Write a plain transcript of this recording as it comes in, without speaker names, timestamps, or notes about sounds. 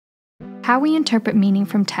How we interpret meaning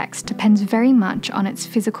from text depends very much on its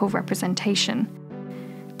physical representation.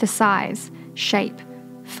 The size, shape,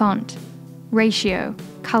 font, ratio,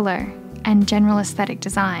 colour, and general aesthetic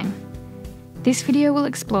design. This video will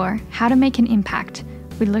explore how to make an impact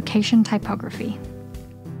with location typography.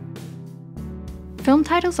 Film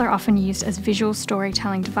titles are often used as visual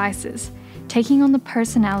storytelling devices, taking on the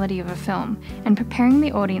personality of a film and preparing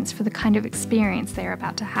the audience for the kind of experience they are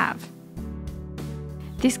about to have.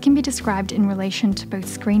 This can be described in relation to both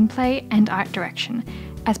screenplay and art direction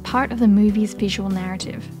as part of the movie's visual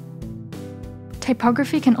narrative.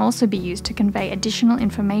 Typography can also be used to convey additional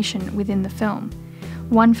information within the film.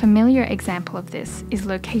 One familiar example of this is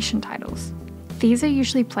location titles. These are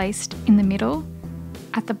usually placed in the middle,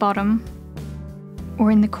 at the bottom,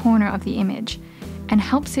 or in the corner of the image, and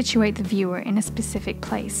help situate the viewer in a specific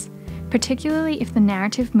place, particularly if the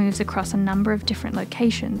narrative moves across a number of different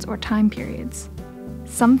locations or time periods.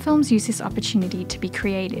 Some films use this opportunity to be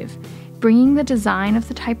creative, bringing the design of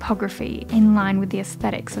the typography in line with the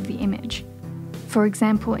aesthetics of the image. For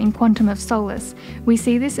example, in Quantum of Solace, we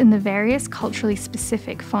see this in the various culturally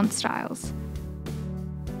specific font styles.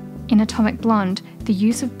 In Atomic Blonde, the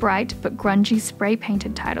use of bright but grungy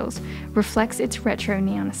spray-painted titles reflects its retro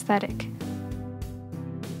neon aesthetic.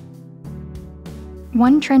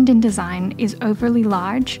 One trend in design is overly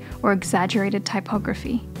large or exaggerated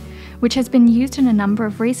typography, which has been used in a number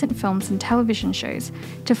of recent films and television shows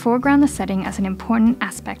to foreground the setting as an important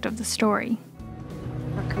aspect of the story.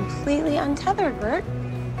 We're completely untethered, Bert.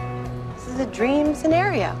 This is a dream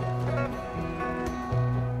scenario.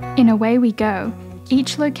 In Away We Go,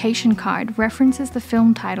 each location card references the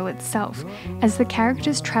film title itself as the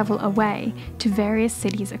characters travel away to various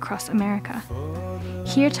cities across America.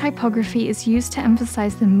 Here, typography is used to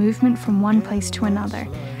emphasize the movement from one place to another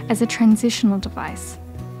as a transitional device.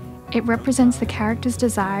 It represents the characters'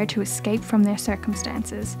 desire to escape from their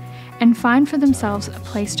circumstances and find for themselves a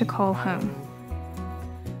place to call home.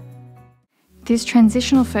 This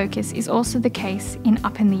transitional focus is also the case in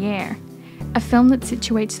Up in the Air, a film that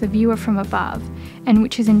situates the viewer from above and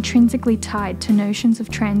which is intrinsically tied to notions of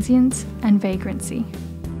transience and vagrancy.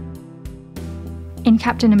 In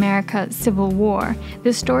Captain America: Civil War,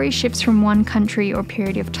 the story shifts from one country or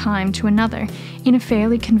period of time to another in a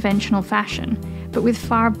fairly conventional fashion, but with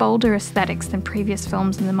far bolder aesthetics than previous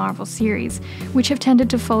films in the Marvel series, which have tended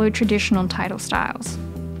to follow traditional title styles.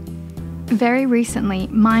 Very recently,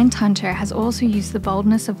 Mindhunter has also used the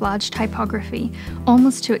boldness of large typography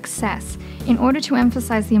almost to excess in order to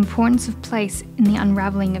emphasize the importance of place in the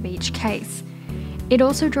unraveling of each case. It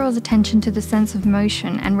also draws attention to the sense of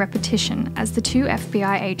motion and repetition as the two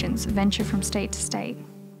FBI agents venture from state to state.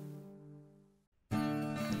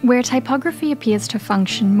 Where typography appears to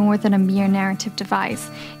function more than a mere narrative device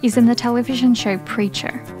is in the television show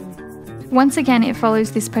Preacher. Once again, it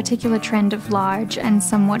follows this particular trend of large and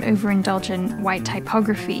somewhat overindulgent white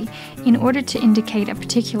typography in order to indicate a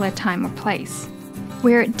particular time or place.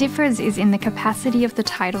 Where it differs is in the capacity of the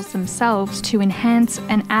titles themselves to enhance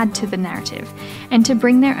and add to the narrative, and to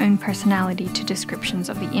bring their own personality to descriptions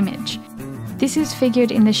of the image. This is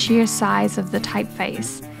figured in the sheer size of the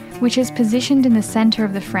typeface, which is positioned in the center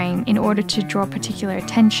of the frame in order to draw particular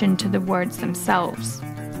attention to the words themselves.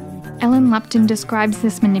 Ellen Lupton describes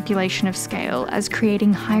this manipulation of scale as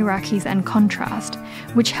creating hierarchies and contrast,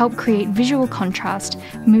 which help create visual contrast,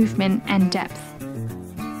 movement, and depth.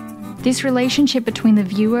 This relationship between the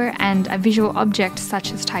viewer and a visual object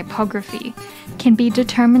such as typography can be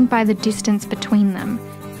determined by the distance between them.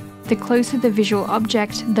 The closer the visual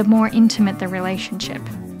object, the more intimate the relationship.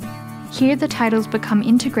 Here the titles become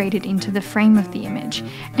integrated into the frame of the image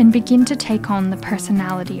and begin to take on the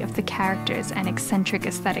personality of the characters and eccentric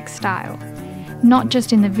aesthetic style, not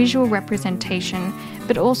just in the visual representation,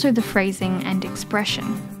 but also the phrasing and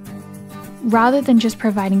expression. Rather than just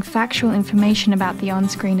providing factual information about the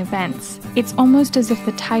on-screen events, it's almost as if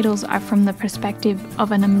the titles are from the perspective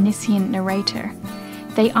of an omniscient narrator.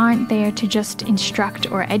 They aren't there to just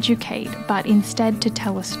instruct or educate, but instead to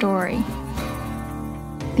tell a story.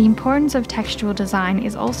 The importance of textual design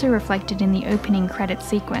is also reflected in the opening credit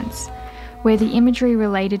sequence, where the imagery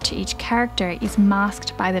related to each character is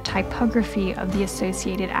masked by the typography of the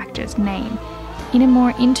associated actor's name, in a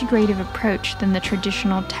more integrative approach than the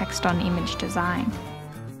traditional text-on-image design.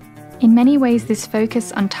 In many ways, this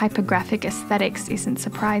focus on typographic aesthetics isn't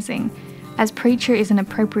surprising, as Preacher is an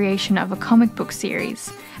appropriation of a comic book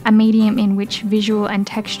series, a medium in which visual and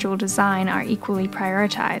textual design are equally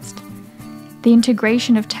prioritized. The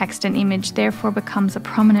integration of text and image therefore becomes a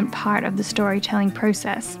prominent part of the storytelling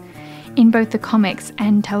process, in both the comics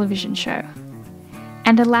and television show.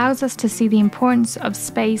 and allows us to see the importance of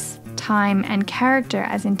space, time, and character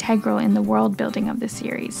as integral in the world building of the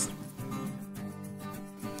series.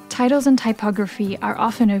 Titles and typography are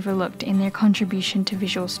often overlooked in their contribution to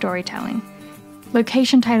visual storytelling.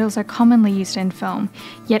 Location titles are commonly used in film,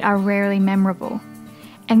 yet are rarely memorable.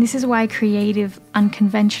 And this is why creative,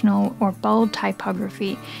 unconventional, or bold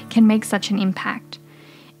typography can make such an impact.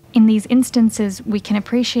 In these instances, we can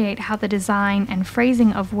appreciate how the design and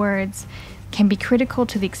phrasing of words can be critical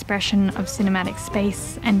to the expression of cinematic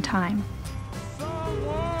space and time.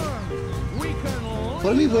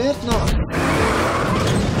 What are we waiting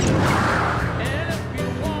on?